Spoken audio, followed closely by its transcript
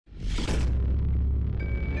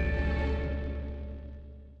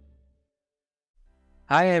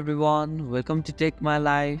Hi everyone, welcome to Take My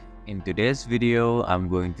Life. In today's video, I'm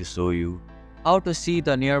going to show you how to see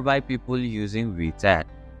the nearby people using WeChat.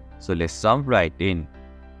 So let's jump right in.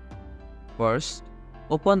 First,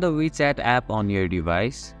 open the WeChat app on your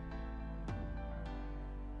device.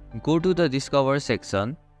 Go to the Discover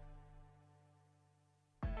section.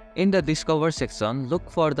 In the Discover section,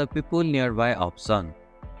 look for the People Nearby option.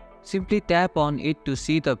 Simply tap on it to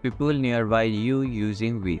see the people nearby you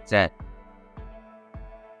using WeChat.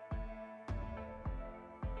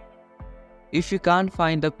 If you can't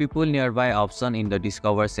find the People Nearby option in the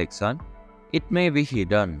Discover section, it may be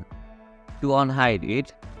hidden. To unhide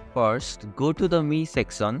it, first go to the Me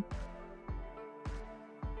section.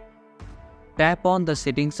 Tap on the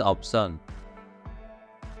Settings option.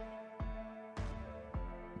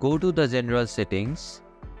 Go to the General Settings.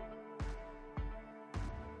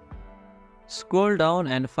 Scroll down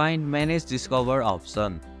and find Manage Discover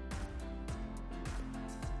option.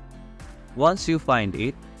 Once you find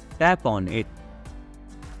it, tap on it.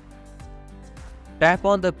 Tap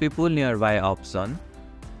on the People Nearby option.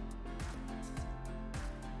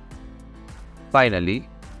 Finally,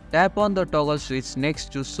 tap on the toggle switch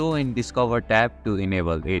next to Show in Discover tab to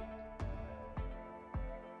enable it.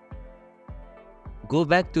 Go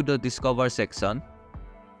back to the Discover section.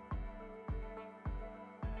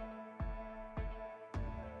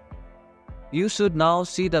 You should now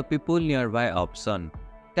see the People Nearby option.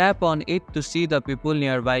 Tap on it to see the people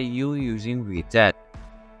nearby you using WeChat.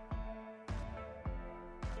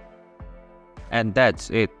 And that's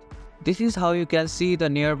it. This is how you can see the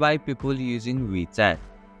nearby people using WeChat.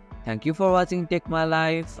 Thank you for watching Take My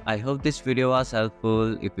Life. I hope this video was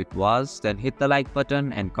helpful. If it was, then hit the like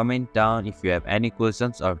button and comment down if you have any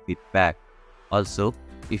questions or feedback. Also,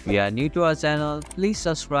 if you are new to our channel, please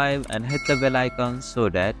subscribe and hit the bell icon so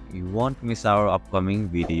that you won't miss our upcoming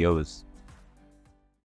videos.